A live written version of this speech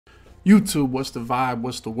YouTube, what's the vibe?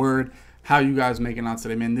 What's the word? How you guys making out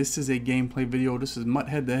today, man? This is a gameplay video. This is MUT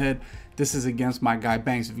head-to-head. This is against my guy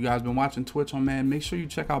Banks. If you guys been watching Twitch on Madden, make sure you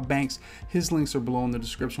check out Banks. His links are below in the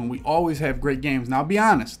description. We always have great games. Now, I'll be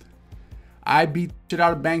honest. I beat shit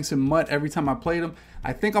out of Banks and MUT every time I played him.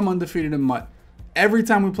 I think I'm undefeated in MUT. Every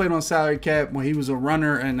time we played on salary cap, when he was a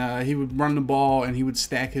runner and he would run the ball and he would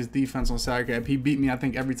stack his defense on salary cap, he beat me, I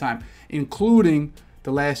think, every time, including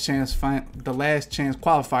the last chance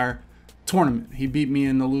qualifier tournament. He beat me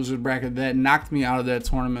in the loser's bracket. That knocked me out of that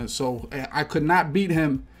tournament. So I could not beat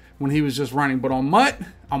him when he was just running. But on MUT,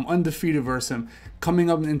 I'm undefeated versus him coming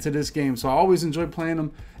up into this game. So I always enjoy playing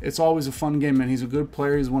him. It's always a fun game, man. He's a good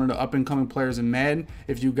player. He's one of the up-and-coming players in Madden.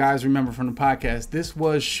 If you guys remember from the podcast, this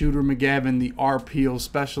was Shooter McGavin, the RPO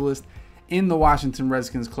specialist in the Washington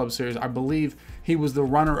Redskins Club Series. I believe he was the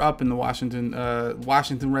runner-up in the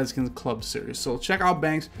Washington Redskins Club Series. So check out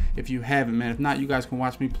Banks if you haven't, man. If not, you guys can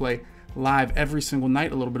watch me play live every single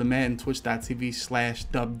night, a little bit of Madden,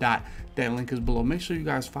 twitch.tv/dub. That link is below. Make sure you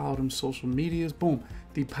guys follow them social medias. Boom.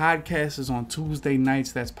 The podcast is on Tuesday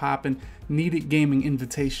nights. That's popping. Needed Gaming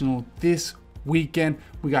Invitational this weekend.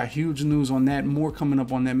 We got huge news on that. More coming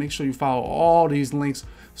up on that. Make sure you follow all these links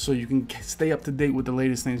so you can stay up to date with the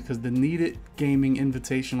latest things, because the Needed Gaming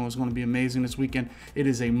Invitational is going to be amazing this weekend. It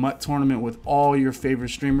is a MUT tournament with all your favorite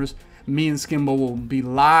streamers. Me and Skimbo will be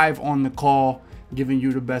live on the call giving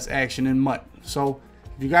you the best action in MUT. So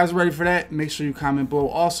if you guys are ready for that, make sure you comment below.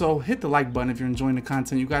 Also, hit the like button if you're enjoying the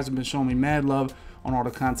content. You guys have been showing me mad love on all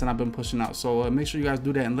the content I've been pushing out. So make sure you guys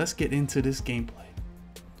do that, and let's get into this gameplay.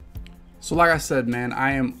 So like I said, man,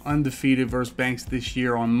 I am undefeated versus Banks this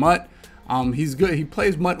year on MUT. He's good. He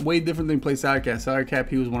plays MUT way different than he plays salary cap. Salary cap,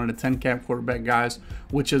 he was one of the 10 cap quarterback guys,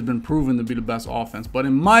 which has been proven to be the best offense. But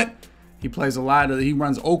in MUT, he plays a lot of, he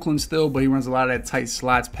runs Oakland still, but he runs a lot of that tight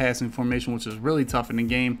slots passing formation, which is really tough in the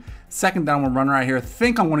game. Second down, one runner right here.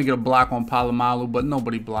 Think I'm going to get a block on Palomalu, but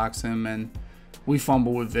nobody blocks him, and we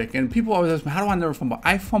fumble with Vic. And people always ask me, how do I never fumble?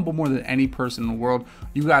 I fumble more than any person in the world.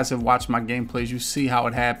 You guys have watched my gameplays. You see how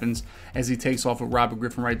it happens as he takes off with Robert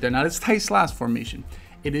Griffin right there. Now, this tight slots formation,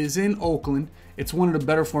 it is in Oakland. It's one of the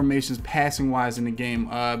better formations passing-wise in the game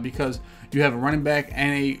because you have a running back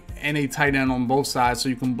and a tight end on both sides, so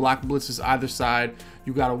you can block blitzes either side.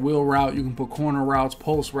 You got a wheel route. You can put corner routes,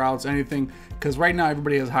 post routes, anything. Because right now,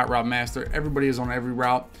 everybody has hot route master. Everybody is on every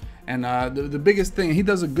route. And the biggest thing, he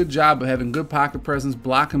does a good job of having good pocket presence,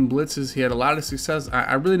 blocking blitzes. He had a lot of success.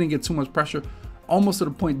 I really didn't get too much pressure, almost to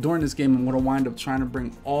the point during this game I'm going to wind up trying to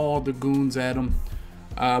bring all the goons at him.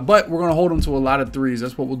 But we're going to hold him to a lot of threes.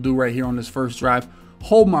 That's what we'll do right here on this first drive.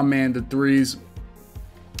 Hold my man to threes.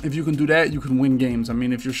 If you can do that, you can win games. I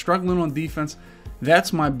mean, if you're struggling on defense,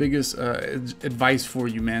 that's my biggest advice for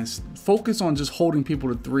you, man. Focus on just holding people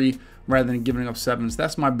to three rather than giving up sevens.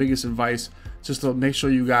 That's my biggest advice, just to make sure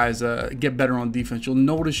you guys get better on defense. You'll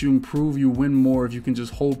notice you improve, you win more if you can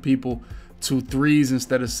just hold people to threes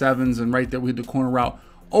instead of sevens. And right there, we hit the corner route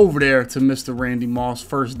over there to Mr. Randy Moss.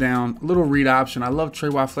 First down, little read option. I love Trey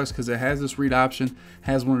Wide Flex because it has this read option,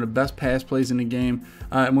 has one of the best pass plays in the game.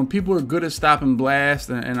 And when people are good at stopping blast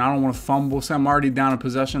and I don't want to fumble, say I'm already down in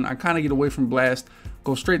possession, I kind of get away from blast,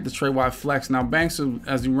 go straight to Trey Wide Flex. Now Banks,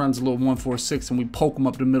 as he runs a little 1-4-6 and we poke him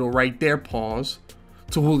up the middle right there, pause,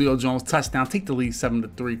 to Julio Jones, touchdown, take the lead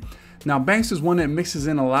 7-3. Now Banks is one that mixes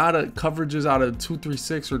in a lot of coverages out of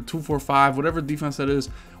 2-3-6 or 2-4-5, whatever defense that is,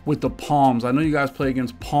 with the palms. I know you guys play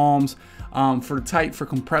against palms. For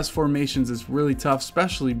compressed formations, it's really tough,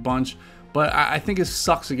 especially bunch. But I think it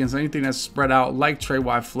sucks against anything that's spread out, like Trey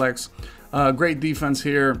Wide Flex. Great defense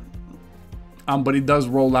here. But he does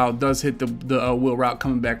roll out, does hit the wheel route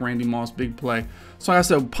coming back. Randy Moss, big play. So like I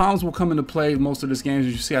said, palms will come into play most of this game. As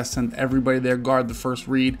you see, I sent everybody there, guard the first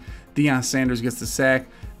read. Deion Sanders gets the sack.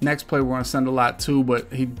 Next play, we're going to send a lot too,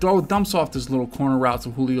 but he dumps off this little corner route to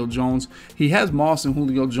Julio Jones. He has Moss and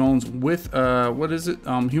Julio Jones with,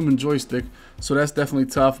 human joystick, so that's definitely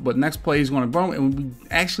tough. But next play, he's going to go, and we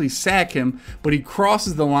actually sack him, but he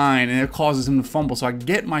crosses the line, and it causes him to fumble, so I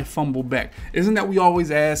get my fumble back. Isn't that we always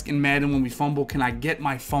ask in Madden when we fumble, can I get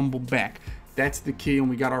my fumble back? That's the key, and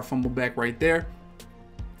we got our fumble back right there.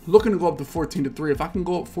 Looking to go up to 14-3. If I can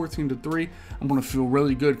go up 14-3, I'm going to feel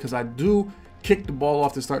really good because I do kick the ball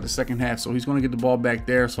off to start the second half. So he's going to get the ball back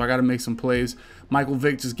there. So I got to make some plays. Michael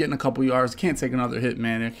Vick just getting a couple yards. Can't take another hit,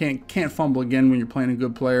 man. Can't fumble again when you're playing a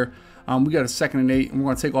good player. We got a 2nd and 8, and we're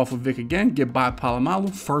going to take off with Vick again. Get by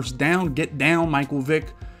Palomalu. First down. Get down, Michael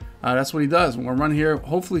Vick. That's what he does. We're going to run here.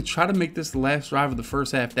 Hopefully try to make this the last drive of the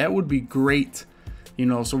first half. That would be great. You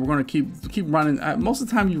know, so we're going to keep running. Most of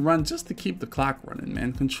the time you run just to keep the clock running,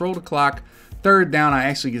 man. Control the clock. 3rd down, I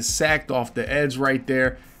actually get sacked off the edge right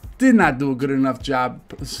there. Did not do a good enough job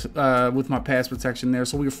with my pass protection there.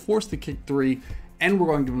 So we were forced to kick 3, and we're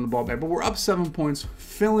going to give them the ball back. But we're up 7 points,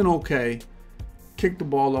 feeling okay. Kick the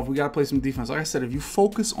ball off. We got to play some defense. Like I said, if you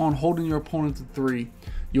focus on holding your opponent to 3,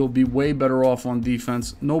 you'll be way better off on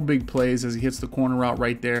defense. No big plays as he hits the corner route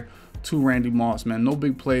right there to Randy Moss, man. No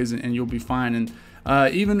big plays, and you'll be fine. And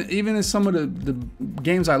even in some of the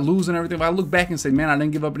games I lose and everything, if I look back and say, man, I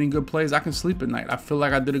didn't give up any good plays, I can sleep at night. I feel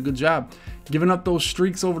like I did a good job. Giving up those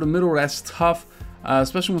streaks over the middle, that's tough,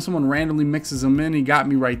 especially when someone randomly mixes them in. He got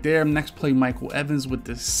me right there. Next play, Michael Evans with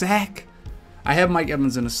the sack. I have Mike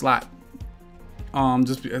Evans in the slot.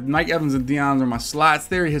 Just Mike Evans and Deion are my slots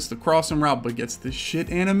there. He hits the crossing route, but gets the shit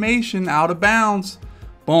animation out of bounds.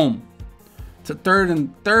 Boom. To third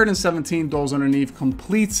and 17, throws underneath,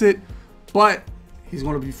 completes it, but he's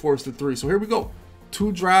going to be forced to 3. So here we go.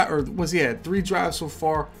 3 drives so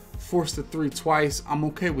far, forced to 3 twice. I'm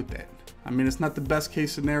okay with that. I mean, it's not the best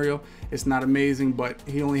case scenario. It's not amazing, but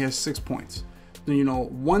he only has 6 points. You know,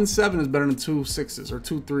 1 7 is better than 2 6s or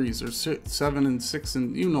 2 3s or 7 and 6,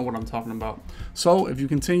 and you know what I'm talking about. So if you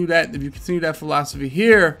continue that philosophy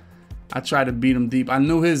here, I try to beat him deep. I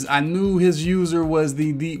knew his user was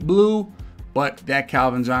the deep blue, but that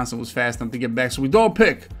Calvin Johnson was fast enough to get back. So we throw a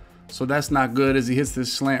pick. So that's not good as he hits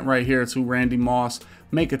this slant right here to Randy Moss.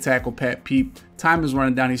 Make a tackle, Pat Peep. Time is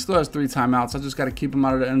running down. He still has 3 timeouts. I just got to keep him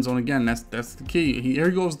out of the end zone again. That's the key. Here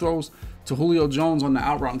he goes, throws to Julio Jones on the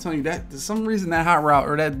out route. I'm telling you that for some reason that hot route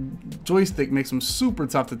or that joystick makes him super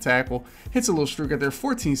tough to tackle. Hits a little streak out there.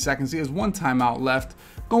 14 seconds. He has 1 timeout left.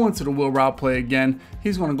 Going to the wheel route play again.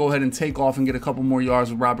 He's going to go ahead and take off and get a couple more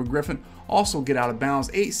yards with Robert Griffin. Also get out of bounds.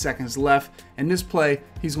 8 seconds left. And this play,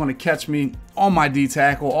 he's going to catch me on my D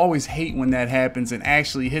tackle. Always hate when that happens, and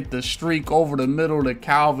actually hit the streak over the middle to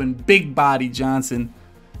Calvin Big Body Johnson.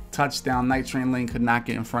 Touchdown. Night Train Lane could not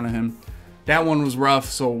get in front of him. That one was rough.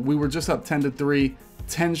 So we were just up 10-3.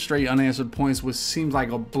 10 straight unanswered points, which seems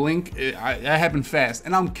like a blink. That happened fast,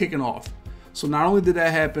 and I'm kicking off. So not only did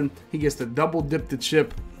that happen, he gets to double dip the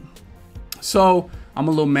chip. So I'm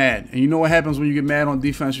a little mad. And you know what happens when you get mad on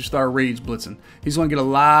defense? You start rage blitzing. He's going to get a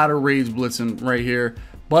lot of rage blitzing right here.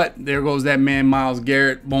 But there goes that man, Myles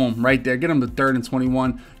Garrett. Boom, right there. Get him to 3rd and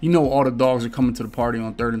 21. You know all the dogs are coming to the party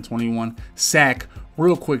on 3rd and 21. Sack,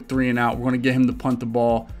 real quick 3 and out. We're going to get him to punt the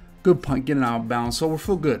ball. Good punt, getting out of bounds. So we're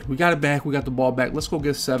feel good. We got it back. We got the ball back. Let's go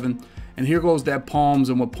get 7. And here goes that Palms.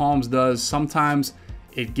 And what Palms does, sometimes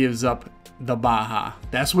it gives up the Baja.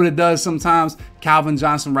 That's what it does sometimes. Calvin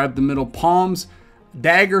Johnson right up the middle. Palms,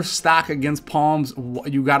 dagger stock against Palms.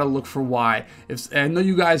 You got to look for Y. I know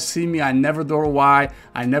you guys see me. I never throw a Y.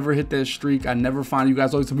 I never hit that streak. I never find you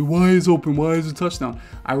guys always tell me, Y is open. Y is a touchdown.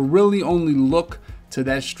 I really only look to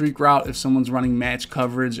that streak route if someone's running match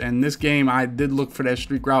coverage. And this game, I did look for that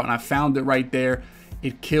streak route, and I found it right there.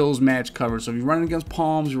 It kills match coverage. So if you're running against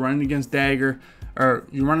Palms, you're running against dagger, or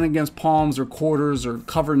you're running against Palms or quarters or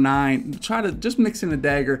cover 9, try to just mix in a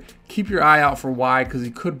dagger. Keep your eye out for Y, because he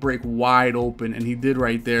could break wide open, and he did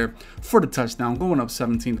right there for the touchdown, going up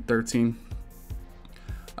 17-13.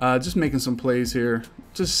 Just making some plays here.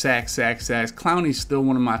 Just sacks. Clowney's still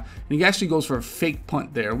one of my, and he actually goes for a fake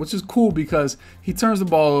punt there, which is cool because he turns the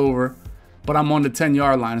ball over, but I'm on the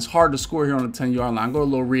 10-yard line. It's hard to score here on the 10-yard line. Go a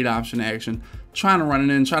little read option action. Trying to run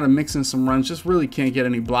it in, trying to mix in some runs. Just really can't get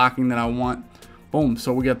any blocking that I want. Boom.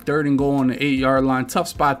 So we got 3rd and goal on the 8-yard line. Tough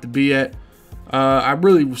spot to be at. I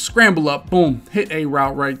really scramble up. Boom. Hit a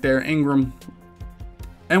route right there. Ingram.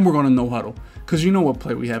 And we're going to no huddle. Because you know what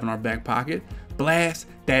play we have in our back pocket. Blast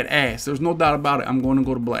that ass. There's no doubt about it. I'm going to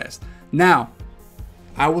go to blast. Now,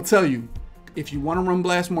 I will tell you, if you want to run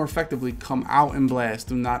blast more effectively, come out and blast.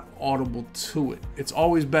 Do not audible to it. It's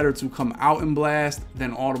always better to come out and blast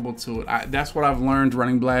than audible to it. That's what I've learned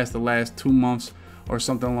running blast the last 2 months or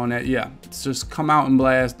something along that. Yeah, it's just come out and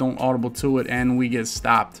blast, don't audible to it, and we get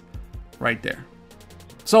stopped right there.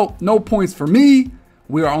 So no points for me.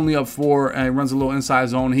 We are only up 4, and he runs a little inside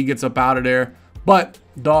zone. He gets up out of there, but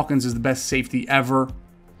Dawkins is the best safety ever,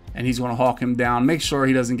 and he's going to hawk him down. Make sure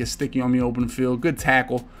he doesn't get sticky on me open field. Good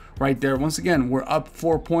tackle right there. Once again, we're up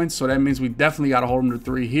 4 points, so that means we definitely got to hold him to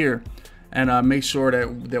 3 here, and make sure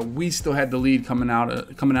that we still had the lead coming out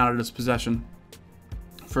of this possession.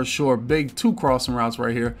 For sure. Big 2 crossing routes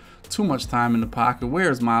right here. Too much time in the pocket.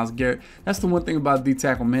 Where's Myles Garrett? That's the one thing about D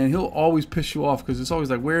tackle, man. He'll always piss you off because it's always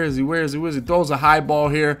like, where is he? Where is he? Where is he? Throws a high ball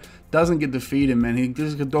here. Doesn't get the feed in, man. He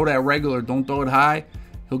just could throw that regular. Don't throw it high.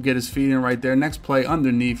 He'll get his feet in right there. Next play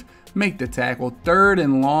underneath. Make the tackle. 3rd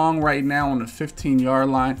and long right now on the 15-yard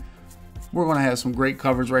line. We're going to have some great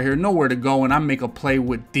coverage right here. Nowhere to go, and I make a play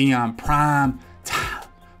with Dion. Prime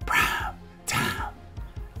time.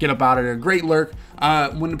 Get up out of there. Great lurk.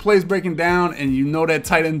 When the play's breaking down and you know that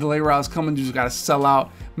tight end delay route is coming, you just got to sell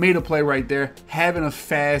out. Made a play right there. Having a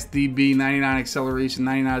fast DB, 99 acceleration,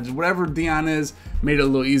 99, whatever Dion is, made it a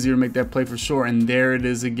little easier to make that play for sure. And there it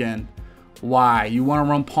is again. Why? You want to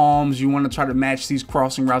run palms. You want to try to match these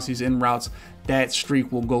crossing routes, these in routes. That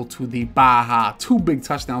streak will go to the Baja. 2 big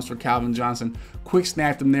touchdowns for Calvin Johnson. Quick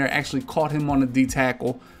snapped him there. Actually caught him on the D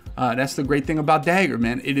tackle. That's the great thing about Dagger,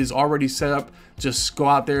 man. It is already set up. Just go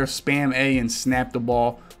out there, spam A, and snap the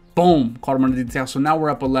ball. Boom. Caught him on the D tackle. So now we're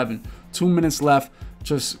up 11. 2 minutes left.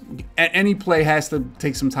 Just any play has to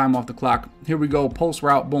take some time off the clock. Here we go. Post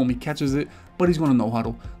route. Boom. He catches it, but he's going to no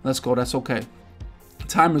huddle. Let's go. That's okay.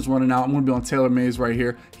 Timer's running out. I'm going to be on Taylor Mays right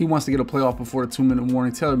here. He wants to get a play off before the 2-minute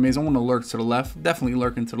warning. Taylor Mays, I want to lurk to the left. Definitely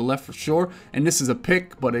lurking to the left for sure. And this is a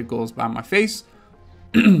pick, but it goes by my face.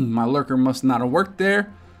 My lurker must not have worked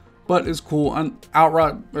there, but it's cool. Out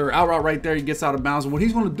route right there. He gets out of bounds. And what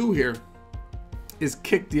he's going to do here is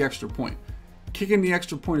kick the extra point. Kicking the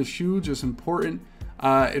extra point is huge. It's important.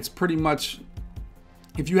 It's pretty much,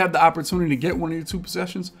 if you have the opportunity to get one of your 2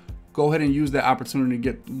 possessions, go ahead and use that opportunity to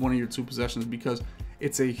get one of your 2 possessions, because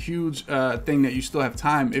it's a huge thing that you still have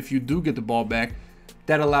time. If you do get the ball back,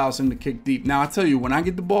 that allows him to kick deep. Now, I tell you, when I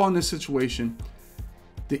get the ball in this situation,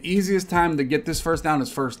 the easiest time to get this first down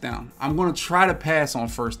is first down. I'm going to try to pass on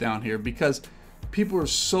first down here because people are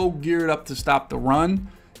so geared up to stop the run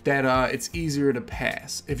that it's easier to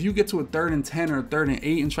pass. If you get to a 3rd and 10 or a 3rd and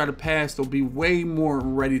 8 and try to pass, they'll be way more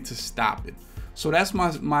ready to stop it. So that's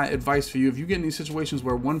my advice for you. If you get in these situations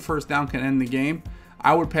where 1 first down can end the game,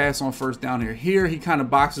 I would pass on first down here. Here, he kind of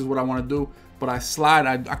boxes what I want to do, but I slide.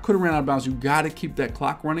 I could have ran out of bounds. You got to keep that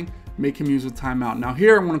clock running. Make him use a timeout. Now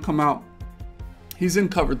here, I want to come out. He's in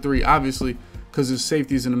cover 3, obviously, because his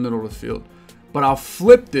safety's in the middle of the field. But I'll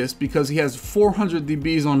flip this because he has 400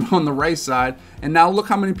 DBs on the right side. And now look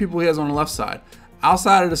how many people he has on the left side.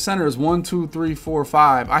 Outside of the center is 1, 2, 3, 4,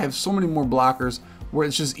 5. I have so many more blockers where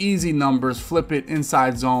it's just easy numbers. Flip it,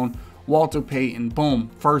 inside zone. Walter Payton, boom,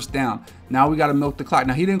 first down. Now we got to milk the clock.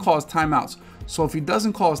 Now he didn't call his timeouts. So if he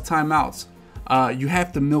doesn't call his timeouts, you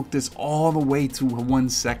have to milk this all the way to 1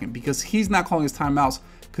 second, because he's not calling his timeouts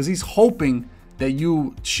because he's hoping that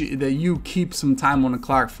you keep some time on the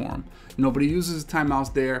clock for him. You know, but he uses his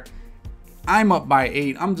timeouts there. I'm up by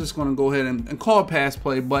 8. I'm just going to go ahead and call a pass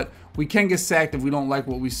play, but we can get sacked if we don't like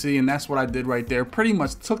what we see, and that's what I did right there. Pretty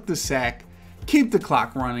much took the sack, keep the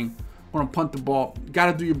clock running. Want to punt the ball.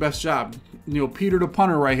 Got to do your best job. You know, Peter the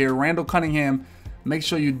punter right here, Randall Cunningham. Make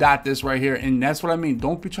sure you dot this right here, and that's what I mean.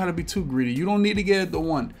 Don't be trying to be too greedy. You don't need to get it at the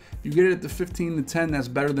 1. You get it at the 15 to 10. That's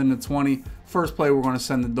better than the 20. First play, we're going to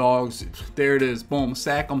send the dogs. There it is. Boom.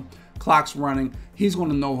 Sack him. Clock's running. He's going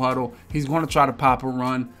to no huddle. He's going to try to pop a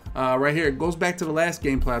run. Right here, it goes back to the last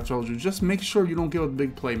gameplay I told you. Just make sure you don't give a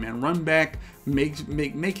big play, man. Run back, make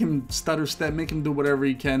him stutter step, make him do whatever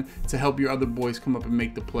he can to help your other boys come up and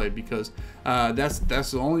make the play, because that's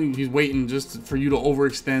the only, he's waiting just for you to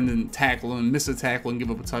overextend and tackle and miss a tackle and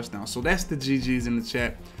give up a touchdown. So that's the GGs in the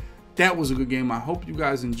chat. That was a good game. I hope you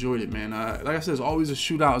guys enjoyed it, man. Like I said, it's always a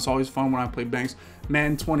shootout. It's always fun when I play Banks.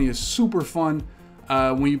 Madden 20 is super fun.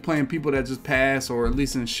 When you're playing people that just pass, or at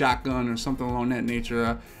least in shotgun or something along that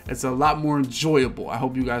nature, it's a lot more enjoyable. I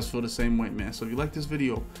hope you guys feel the same way, man. So if you like this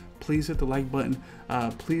video, please hit the like button.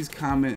 Please comment.